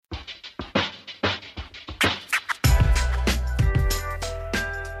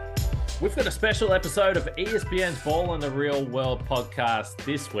We've got a special episode of ESPN's Ball in the Real World podcast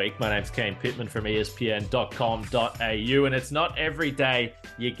this week. My name's Kane Pittman from ESPN.com.au, and it's not every day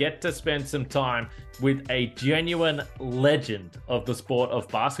you get to spend some time with a genuine legend of the sport of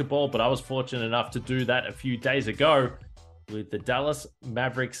basketball, but I was fortunate enough to do that a few days ago with the Dallas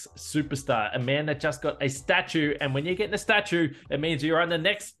Mavericks superstar, a man that just got a statue, and when you're getting a statue, it means you're on the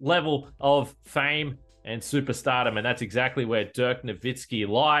next level of fame and superstardom, and that's exactly where Dirk Nowitzki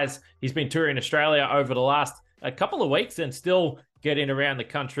lies. He's been touring Australia over the last couple of weeks and still getting around the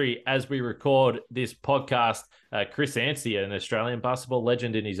country as we record this podcast. Chris Anstey, an Australian basketball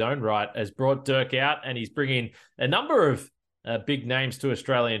legend in his own right, has brought Dirk out, and he's bringing a number of big names to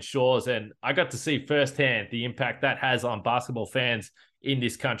Australian shores, and I got to see firsthand the impact that has on basketball fans in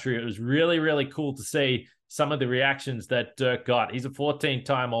this country. It was really, really cool to see some of the reactions that Dirk got. He's a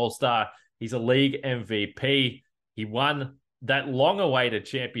 14-time All-Star. He's a league MVP. He won that long-awaited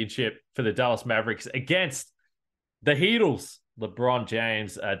championship for the Dallas Mavericks against the Heatles, LeBron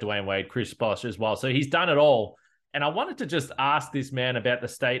James, Dwayne Wade, Chris Bosh as well. So he's done it all. And I wanted to just ask this man about the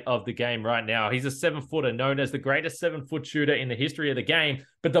state of the game right now. He's a 7-footer known as the greatest 7-foot shooter in the history of the game,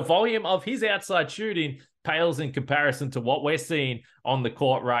 but the volume of his outside shooting pales in comparison to what we're seeing on the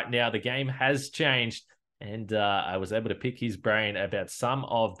court right now. The game has changed. And I was able to pick his brain about some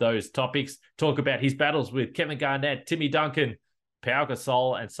of those topics, talk about his battles with Kevin Garnett, Timmy Duncan, Pau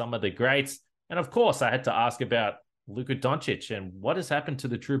Gasol, and some of the greats. And of course, I had to ask about Luka Doncic and what has happened to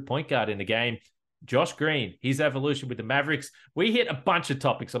the true point guard in the game, Josh Green, his evolution with the Mavericks. We hit a bunch of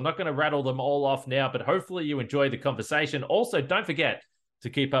topics. I'm not going to rattle them all off now, but hopefully you enjoyed the conversation. Also, don't forget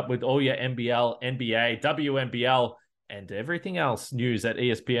to keep up with all your NBL, NBA, WNBL, and everything else news at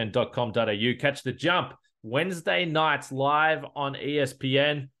espn.com.au. Catch The Jump Wednesday nights live on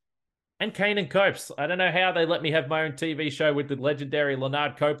ESPN. And Kane and Copes. I don't know how they let me have my own TV show with the legendary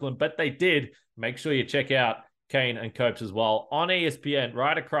Leonard Copeland, but they did. Make sure you check out Kane and Copes as well on ESPN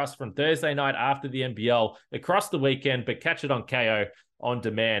right across from Thursday night after the NBL across the weekend, but catch it on KO on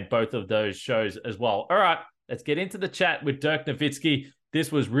demand, both of those shows as well. All right, let's get into the chat with Dirk Nowitzki.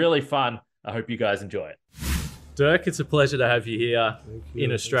 This was really fun. I hope you guys enjoy it. Dirk, it's a pleasure to have you here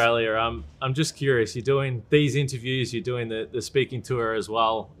in Australia. I'm just curious, you're doing these interviews, you're doing the speaking tour as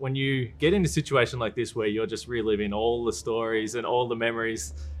well. When you get in a situation like this where you're just reliving all the stories and all the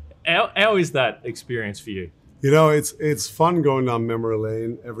memories, how is that experience for you? You know, it's fun going down memory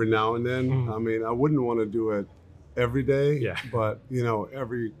lane every now and then. I mean, I wouldn't want to do it every day, but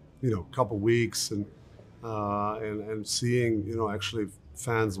every couple weeks and seeing actually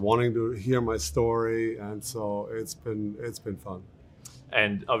fans wanting to hear my story, and so it's been fun.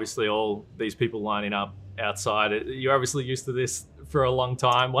 And obviously all these people lining up outside, you're obviously used to this for a long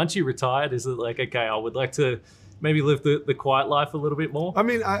time. Once you retired, is it like, okay, I would like to maybe live the quiet life a little bit more? I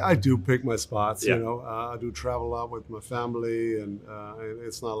mean, I do pick my spots. I do travel a lot with my family, and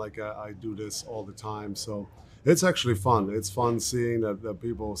it's not like I do this all the time, so it's actually fun. It's fun seeing that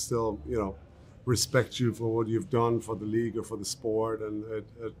people still respect you for what you've done for the league or for the sport, and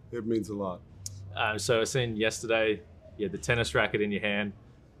it means a lot. So I seen yesterday you had the tennis racket in your hand,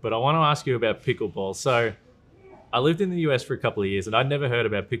 but I want to ask you about pickleball. So I lived in the US for a couple of years, and I'd never heard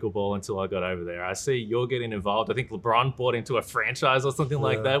about pickleball until I got over there. I see you're getting involved. I think LeBron bought into a franchise or something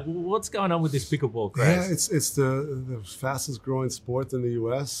like that. What's going on with this pickleball craze? Yeah, it's the fastest growing sport in the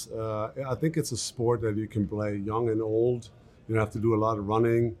US. I think it's a sport that you can play young and old. You don't have to do a lot of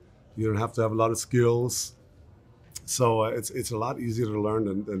running. You don't have to have a lot of skills. So it's a lot easier to learn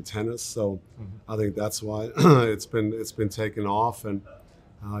than tennis. So I think that's why it's been taken off. And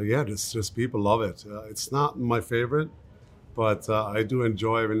just people love it. It's not my favorite, but I do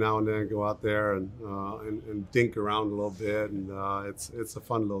enjoy every now and then go out there and dink around a little bit. And it's a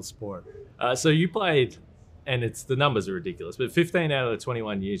fun little sport. So you played, and the numbers are ridiculous, but 15 out of the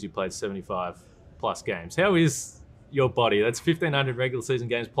 21 years you played 75 plus games. How is your body? That's 1,500 regular season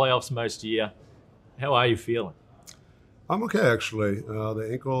games, playoffs most year. How are you feeling? I'm okay, actually. The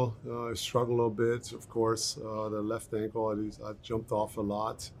ankle, I struggle a little bit, of course. The left ankle, I jumped off a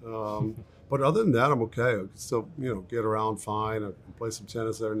lot. But other than that, I'm okay. I can still, get around fine. I can play some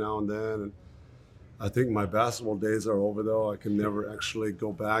tennis every now and then. And I think my basketball days are over, though. I can never actually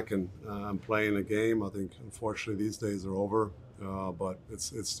go back and play in a game. I think, unfortunately, these days are over. But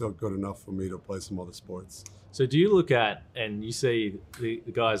it's still good enough for me to play some other sports. So do you look at, and you see the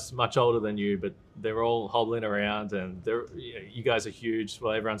guys much older than you, but they're all hobbling around, and you guys are huge.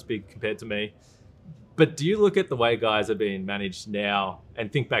 Well, everyone's big compared to me. But do you look at the way guys are being managed now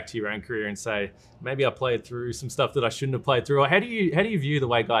and think back to your own career and say, maybe I played through some stuff that I shouldn't have played through? Or how do you view the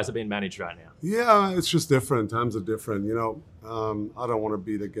way guys are being managed right now? Yeah, it's just different. Times are different. I don't want to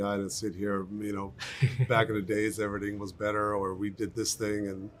be the guy that sit here. Back in the days, everything was better, or we did this thing,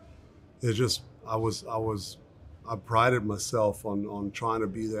 and it's just I prided myself on trying to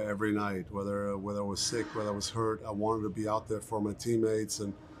be there every night, whether I was sick, whether I was hurt. I wanted to be out there for my teammates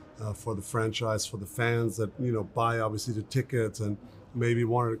and for the franchise, for the fans that buy obviously the tickets and maybe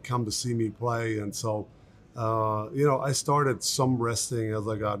wanted to come to see me play. And so I started some resting as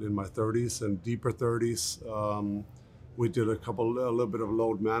I got in my 30s and deeper 30s. We did a little bit of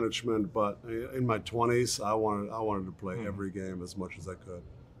load management, but in my 20s, I wanted to play every game as much as I could.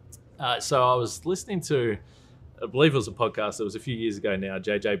 So I was listening to, I believe it was a podcast that was a few years ago now,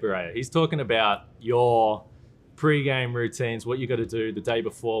 JJ Barea. He's talking about your pre-game routines, what you got to do the day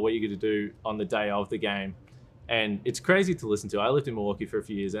before, what you got to do on the day of the game. And it's crazy to listen to. I lived in Milwaukee for a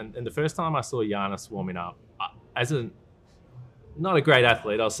few years, and the first time I saw Giannis warming up, not a great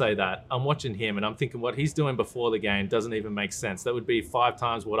athlete, I'll say that. I'm watching him and I'm thinking what he's doing before the game doesn't even make sense. That would be 5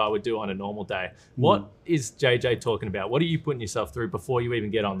 times what I would do on a normal day. What is JJ talking about? What are you putting yourself through before you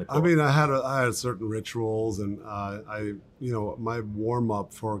even get on the court? I mean, I had certain rituals, and my warm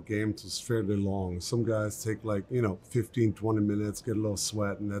up for games was fairly long. Some guys take 15, 20 minutes, get a little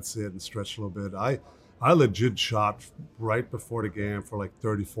sweat, and that's it, and stretch a little bit. I legit shot right before the game for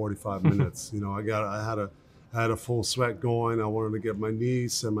 30, 45 minutes. I had a full sweat going. I wanted to get my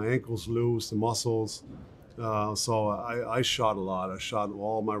knees and my ankles loose, the muscles. So I shot a lot. I shot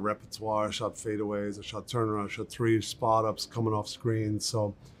all my repertoire. I shot fadeaways. I shot turnaround. I shot 3 spot ups coming off screen.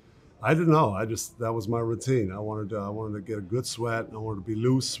 So I didn't know. That was my routine. I wanted to get a good sweat. I wanted to be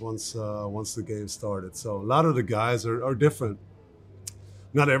loose once the game started. So a lot of the guys are different.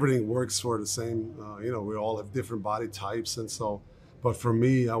 Not everything works for the same. We all have different body types, and so. But for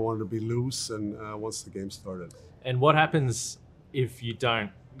me, I wanted to be loose, and once the game started. And what happens if you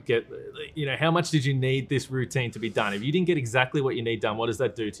don't get, how much did you need this routine to be done? If you didn't get exactly what you need done, what does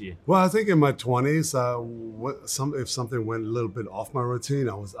that do to you? Well, I think in my 20s, if something went a little bit off my routine,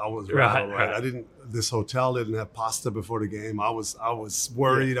 I was rattled. Right. This hotel didn't have pasta before the game. I was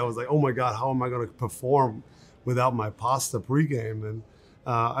worried. Yeah. I was like, oh my God, how am I going to perform without my pasta pregame? And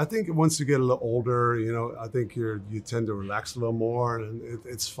I think once you get a little older, I think you tend to relax a little more, and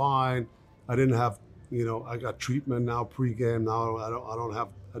it's fine. I didn't have, I got treatment now pregame. Now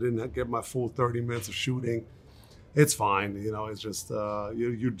I didn't get my full 30 minutes of shooting. It's fine. It's just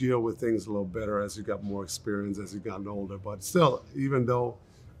you deal with things a little better as you got more experience, as you gotten older. But still, even though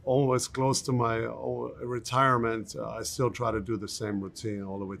almost close to my retirement, I still try to do the same routine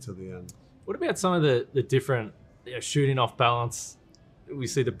all the way to the end. What about some of the different shooting off balance? We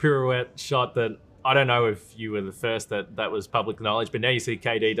see the pirouette shot that I don't know if you were the first that was public knowledge, but now you see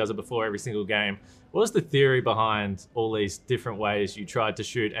KD does it before every single game. What was the theory behind all these different ways you tried to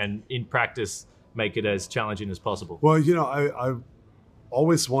shoot and in practice make it as challenging as possible? Well, I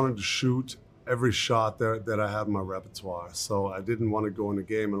always wanted to shoot every shot that I had in my repertoire. So I didn't want to go in a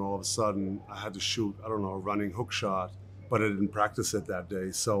game and all of a sudden I had to shoot, a running hook shot, but I didn't practice it that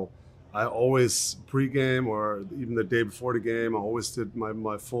day. So I always pregame or even the day before the game, I always did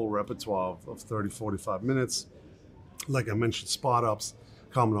my full repertoire of 30, 45 minutes. Like I mentioned, spot ups,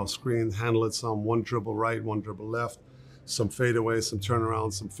 coming off screen, handle it some, one dribble right, one dribble left, some fadeaways, some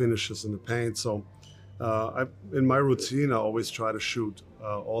turnarounds, some finishes in the paint. So in my routine, I always try to shoot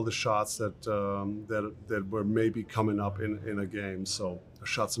all the shots that were maybe coming up in a game. So I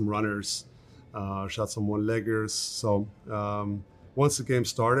shot some runners, shot some one-leggers. So once the game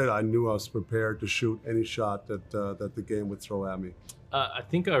started, I knew I was prepared to shoot any shot that the game would throw at me. I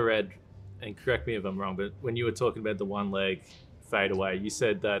think I read, and correct me if I'm wrong, but when you were talking about the one-leg fadeaway, you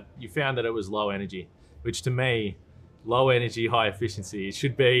said that you found that it was low energy, which to me, low energy, high efficiency, it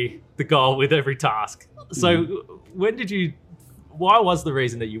should be the goal with every task. So why was the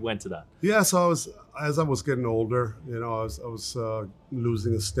reason that you went to that? Yeah, so as I was getting older, I was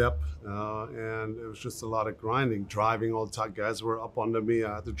losing a step, and it was just a lot of grinding, driving all the time. Guys were up under me.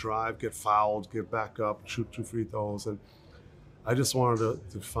 I had to drive, get fouled, get back up, shoot 2 free throws, and I just wanted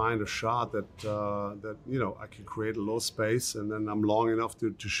to find a shot that I could create a little space, and then I'm long enough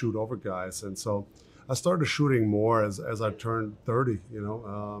to shoot over guys. And so I started shooting more as I turned 30,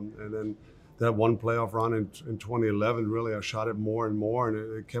 and then that one playoff run in 2011, really, I shot it more and more,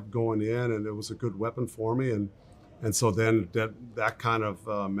 and it kept going in, and it was a good weapon for me. And so then that kind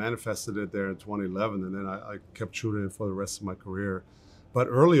of manifested it there in 2011, and then I kept shooting it for the rest of my career. But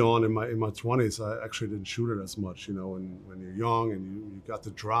early on in my 20s, I actually didn't shoot it as much. When you're young and you got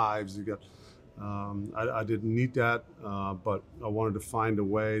the drives, you got I didn't need that, but I wanted to find a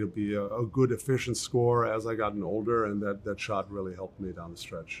way to be a good, efficient scorer as I gotten older, and that shot really helped me down the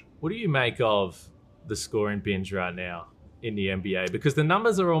stretch. What do you make of the scoring binge right now in the NBA? Because the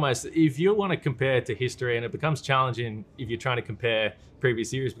numbers are almost, if you want to compare it to history, and it becomes challenging if you're trying to compare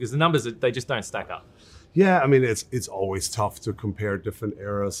previous years, because the numbers, they just don't stack up. Yeah, I mean, it's always tough to compare different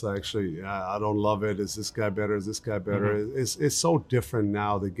eras. Actually, I don't love it. Is this guy better? Is this guy better? Mm-hmm. It's so different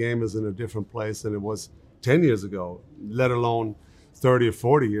now. The game is in a different place than it was 10 years ago, let alone 30 or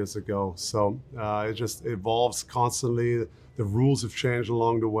 40 years ago. So it just evolves constantly. The rules have changed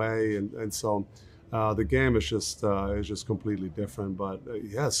along the way, and so the game is just completely different. But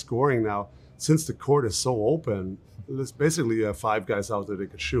yeah, scoring now, since the court is so open, it's basically you have 5 guys out there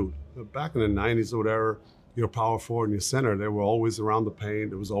that can shoot. Back in the 90s or whatever, your power forward and your center, they were always around the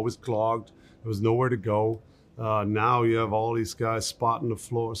paint. It was always clogged. There was nowhere to go. Now you have all these guys spotting the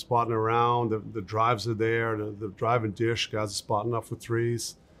floor, spotting around. The drives are there. The drive and dish guys are spotting up for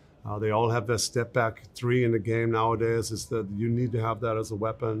threes. They all have that step back 3 in the game nowadays. Is that you need to have that as a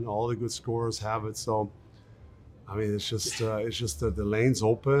weapon. All the good scorers have it. So, I mean, it's just that the lane's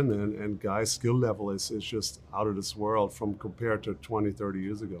open and guys' skill level is just out of this world from compared to 20, 30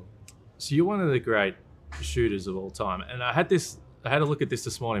 years ago. So you're one of the great shooters of all time. And I had a look at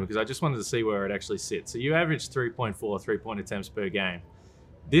this morning because I just wanted to see where it actually sits. So you average 3.4 3-point attempts per game.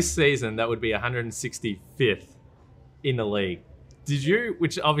 This season, that would be 165th in the league. Did you,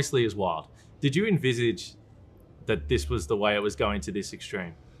 which obviously is wild, did you envisage that this was the way it was going to this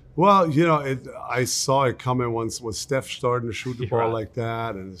extreme? Well, you know, I saw it coming once when Steph starting to shoot the ball right. like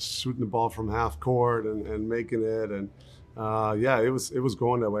that and shooting the ball from half court and making it. And yeah, it was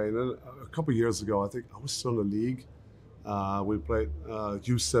going that way. And then a couple of years ago, I think I was still in the league. We played,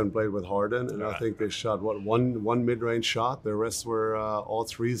 Houston played with Harden, and I think they shot, one mid-range shot. The rest were all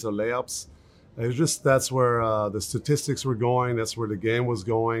threes or layups. It was just, that's where the statistics were going. That's where the game was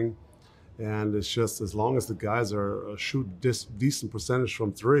going. And it's just, as long as the guys are shooting decent percentage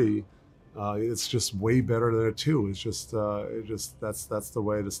from 3, it's just way better than a 2. It's just that's the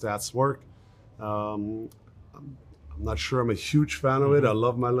way the stats work. I'm not sure I'm a huge fan of it. I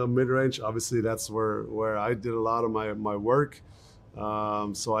love my little mid-range. Obviously, that's where I did a lot of my work.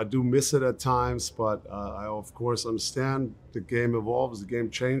 So I do miss it at times, but I of course understand the game evolves, the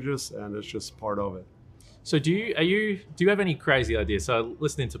game changes, and it's just part of it. So do you have any crazy ideas? So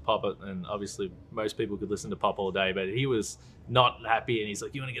listening to Pop, and obviously most people could listen to Pop all day, but he was not happy, and he's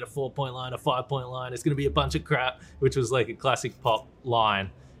like, you want to get a 4-point line, a 5-point line, it's going to be a bunch of crap, which was like a classic Pop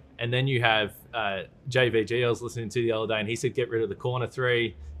line. And then you have JVG I was listening to the other day, and he said get rid of the corner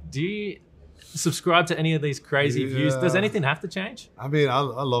 3. Do you subscribe to any of these crazy views? Does anything have to change? I mean, I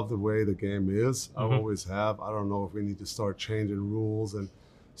love the way the game is. I always have. I don't know if we need to start changing rules and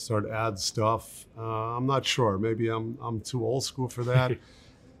start add stuff. I'm not sure. Maybe I'm too old school for that.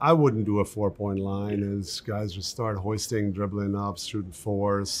 I wouldn't do a 4-point line as guys just start hoisting, dribbling up, shooting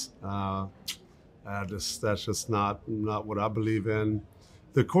 4s. That's just not what I believe in.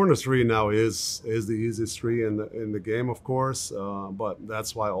 The corner 3 now is the easiest 3 in the game, of course, but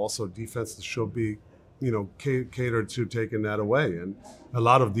that's why also defenses should be, catered to taking that away. And a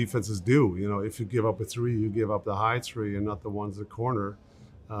lot of defenses do. If you give up a 3, you give up the high 3 and not the ones in the corner.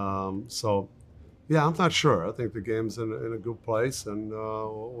 So, yeah, I'm not sure. I think the game's in a good place, and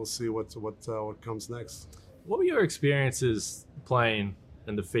we'll see what comes next. What were your experiences playing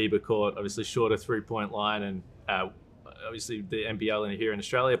in the FIBA court? Obviously, shorter 3-point line, and obviously the NBL here in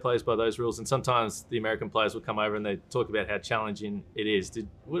Australia plays by those rules. And sometimes the American players will come over and they talk about how challenging it is.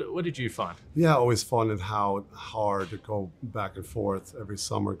 What did you find? Yeah, I always found it how hard to go back and forth every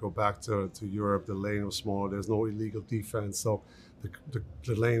summer. Go back to Europe. The lane was smaller. There's no illegal defense, so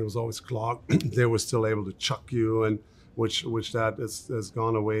the lane was always clogged. They were still able to chuck you, and which that has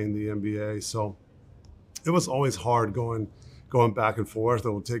gone away in the NBA. So it was always hard going back and forth. It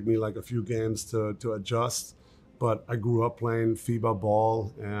will take me like a few games to adjust. But I grew up playing FIBA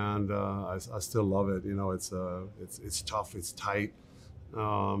ball, and I still love it. It's tough, it's tight,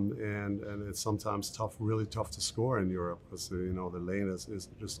 and it's sometimes tough, really tough to score in Europe because the lane is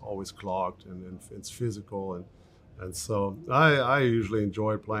just always clogged and it's physical and so I usually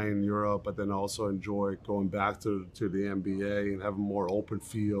enjoy playing in Europe, but then also enjoy going back to the NBA and having a more open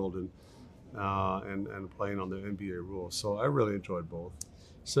field and playing on the NBA rules. So I really enjoyed both.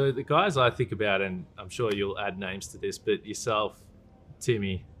 So the guys I think about, and I'm sure you'll add names to this, but yourself,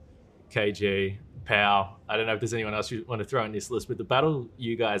 Timmy, KG, Powell, I don't know if there's anyone else you want to throw in this list, but the battle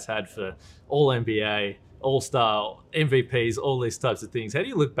you guys had for all NBA, all-star, MVPs, all these types of things, how do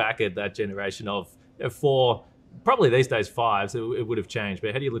you look back at that generation of 4 Probably these days fives, it would have changed.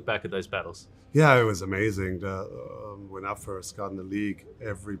 But how do you look back at those battles? Yeah, it was amazing. When I first got in the league,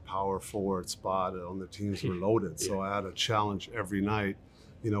 every power forward spot on the teams were loaded. Yeah. So I had a challenge every night,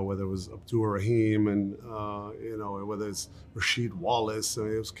 whether it was Abdul Rahim and, whether it's Rasheed Wallace,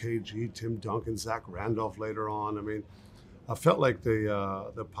 it was KG, Tim Duncan, Zach Randolph later on. I mean, I felt like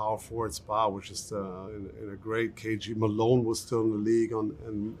the power forward spot, which is in a great KG. Malone was still in the league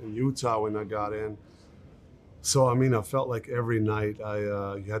in Utah when I got in. So, I mean, I felt like every night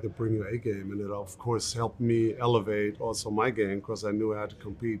you had to bring your A game, and it, of course, helped me elevate also my game because I knew I had to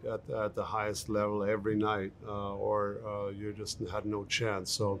compete at the highest level every night, or you just had no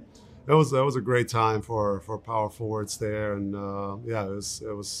chance. So, that was a great time for power forwards there, and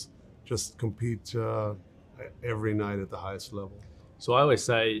it was just compete every night at the highest level. So I always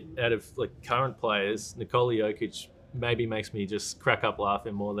say, out of like current players, Nikola Jokic maybe makes me just crack up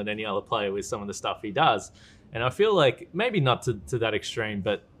laughing more than any other player with some of the stuff he does. And I feel like maybe not to that extreme,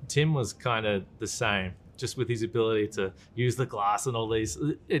 but Tim was kind of the same, just with his ability to use the glass and all these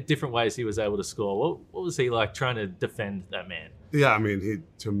different ways he was able to score. What was he like trying to defend that man? Yeah, I mean,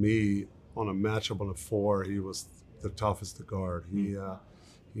 to me, on a matchup on a 4, he was the toughest to guard.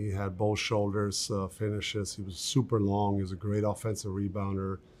 He had both shoulders finishes. He was super long. He was a great offensive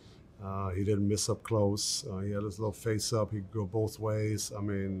rebounder. He didn't miss up close. He had his little face up. He could go both ways. I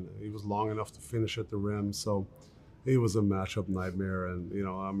mean, he was long enough to finish at the rim. So he was a matchup nightmare. And,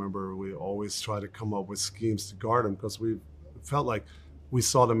 I remember we always tried to come up with schemes to guard him because we felt like we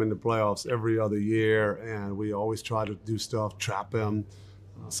saw them in the playoffs every other year. And we always tried to do stuff, trap him,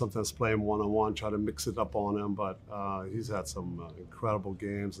 sometimes play him one-on-one, try to mix it up on him. But he's had some incredible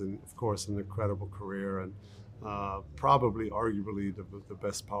games and, of course, an incredible career. And probably, arguably, the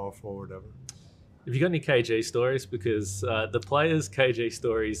best power forward ever. Have you got any KG stories? Because the players' KG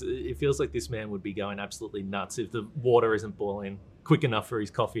stories, it feels like this man would be going absolutely nuts if the water isn't boiling quick enough for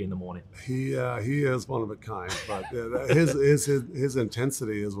his coffee in the morning. He is one of a kind, but his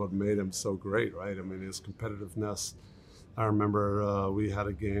intensity is what made him so great, right? I mean, his competitiveness. I remember we had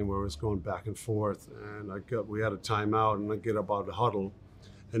a game where it was going back and forth, and we had a timeout, and I get up out of the huddle.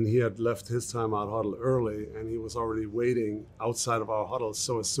 And he had left his timeout huddle early, and he was already waiting outside of our huddle.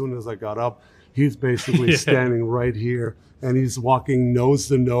 So as soon as I got up, he's basically standing right here, and he's walking nose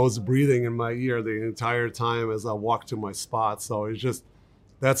to nose, breathing in my ear the entire time as I walked to my spot. So it's just,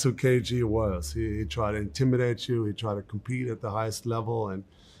 that's who KG was. He tried to intimidate you. He tried to compete at the highest level, and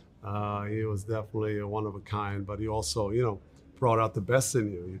he was definitely one of a kind. But he also, brought out the best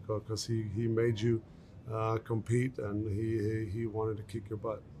in you because he made you compete, and he wanted to kick your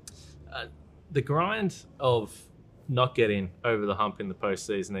butt. The grind of not getting over the hump in the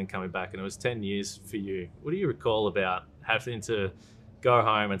postseason and coming back, and it was 10 years for you. What do you recall about having to go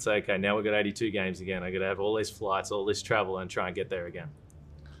home and say, okay, now we've got 82 games again. I got to have all these flights, all this travel, and try and get there again?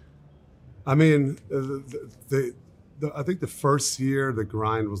 I mean, I think the first year the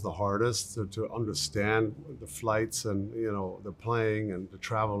grind was the hardest to understand the flights and the playing and the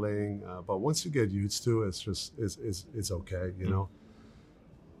traveling. But once you get used to it, it's okay.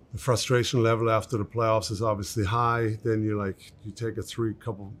 The frustration level after the playoffs is obviously high. Then you take a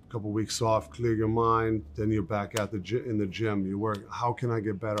couple weeks off, clear your mind. Then you're back at in the gym. You work. How can I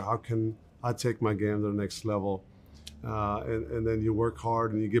get better? How can I take my game to the next level? And then you work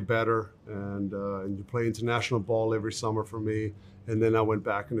hard and you get better, and you play international ball every summer for me. And then I went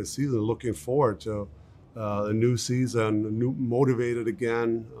back in the season looking forward to a new season, motivated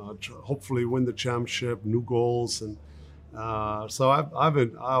again, hopefully win the championship, new goals. And so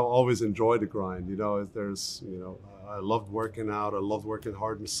I've always enjoyed the grind. I loved working out. I loved working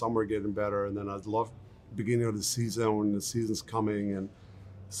hard in the summer, getting better. And then I loved the beginning of the season when the season's coming. And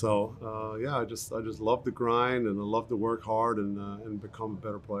so, I just love the grind, and I love to work hard and become a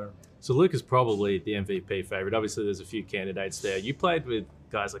better player. So Luke is probably the MVP favorite. Obviously, there's a few candidates there. You played with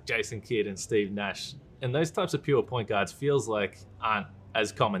guys like Jason Kidd and Steve Nash, and those types of pure point guards feels like aren't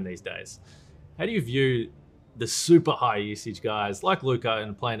as common these days. How do you view the super high usage guys like Luka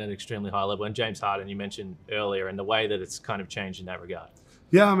and playing at an extremely high level, and James Harden you mentioned earlier, and the way that it's kind of changed in that regard?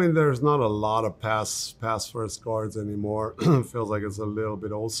 Yeah, I mean, there's not a lot of pass first guards anymore. It feels like it's a little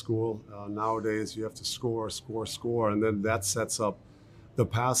bit old school. Nowadays, you have to score, and then that sets up the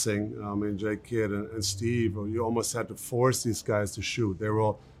passing. I mean, Jake Kidd and Steve, you almost had to force these guys to shoot. They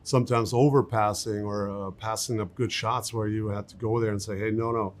were sometimes overpassing or passing up good shots where you had to go there and say, hey,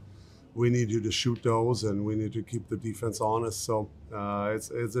 no, we need you to shoot those, and we need to keep the defense honest. So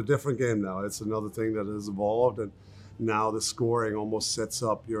it's a different game now. It's another thing that has evolved, and now the scoring almost sets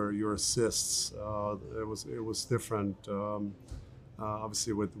up your assists. It was different.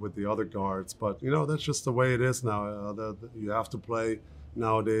 obviously with the other guards. But that's just the way it is now. You have to play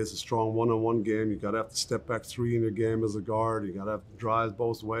nowadays a strong one-on-one game. You got to have to step back three in your game as a guard. You got to have to drive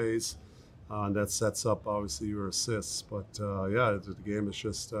both ways. And that sets up obviously your assists, but the game is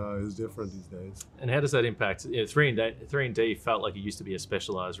just is different these days. And how does that impact? 3 and D felt like it used to be a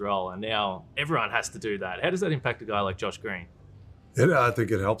specialized role, and now everyone has to do that. How does that impact a guy like Josh Green? I think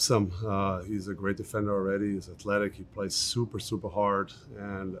it helps him. He's a great defender already. He's athletic. He plays super, super hard,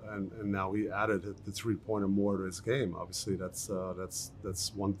 and now he added the 3-pointer more to his game. Obviously, that's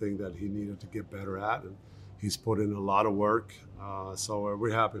one thing that he needed to get better at, and he's put in a lot of work. So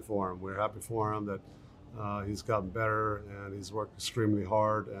we're happy for him. We're happy for him that he's gotten better and he's worked extremely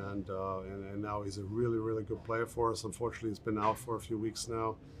hard, and now he's a really, really good player for us. Unfortunately, he's been out for a few weeks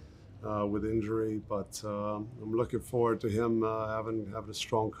now with injury, but I'm looking forward to him having a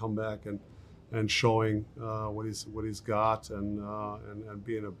strong comeback and showing what he's got and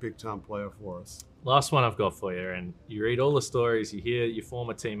being a big time player for us. Last one I've got for you, and you read all the stories, you hear your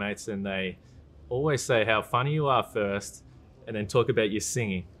former teammates, and they always say how funny you are first and then talk about your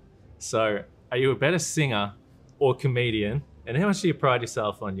singing. So are you a better singer or comedian? And how much do you pride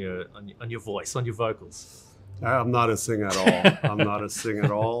yourself on your voice, on your vocals? I'm not a singer at all. I'm not a singer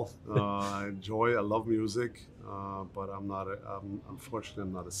at all. I love music, but unfortunately,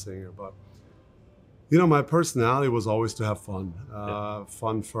 I'm not a singer. But, my personality was always to have fun.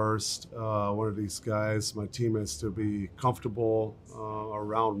 Fun first. One of these guys, my teammates, to be comfortable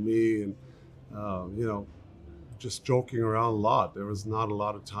around me and, just joking around a lot. There was not a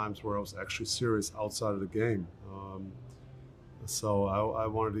lot of times where I was actually serious outside of the game. So I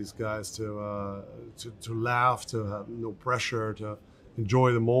wanted these guys to laugh, to have no pressure, to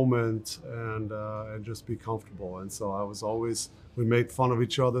enjoy the moment, and just be comfortable. And so we made fun of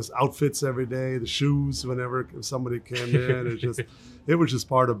each other's outfits every day, the shoes whenever somebody came in. It was just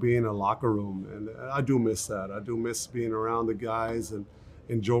part of being a locker room, and I do miss that. I do miss being around the guys and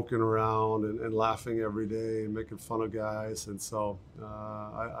joking around and laughing every day and making fun of guys. And so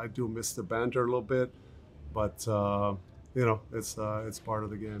I do miss the banter a little bit, but it's part of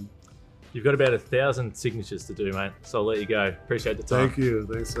the game. You've got about 1,000 signatures to do, mate. So I'll let you go. Appreciate the time. Thank you.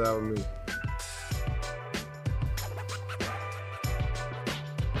 Thanks for having me.